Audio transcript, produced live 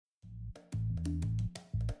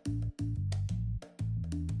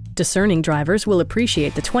Discerning drivers will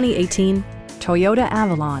appreciate the 2018 Toyota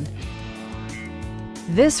Avalon.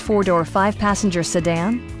 This four-door, five-passenger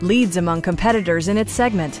sedan leads among competitors in its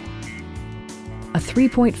segment. A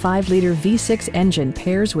 3.5-liter V6 engine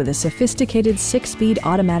pairs with a sophisticated six-speed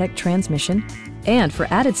automatic transmission, and for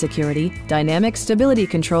added security, dynamic stability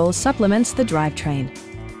control supplements the drivetrain.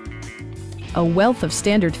 A wealth of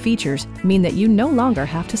standard features mean that you no longer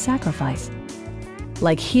have to sacrifice,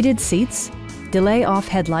 like heated seats, delay-off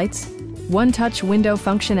headlights, one-touch window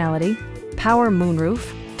functionality, power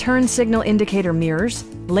moonroof, turn signal indicator mirrors,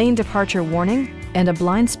 lane departure warning, and a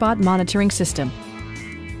blind spot monitoring system.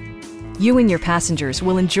 You and your passengers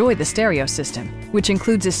will enjoy the stereo system, which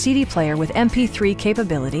includes a CD player with MP3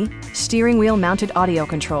 capability, steering wheel mounted audio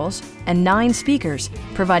controls, and 9 speakers,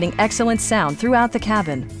 providing excellent sound throughout the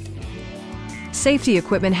cabin. Safety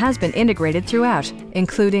equipment has been integrated throughout,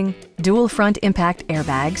 including dual front impact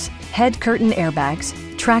airbags, head curtain airbags,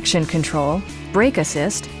 traction control, brake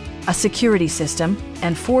assist, a security system,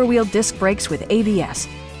 and 4-wheel disc brakes with ABS.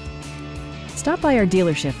 Stop by our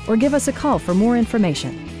dealership or give us a call for more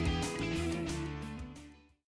information.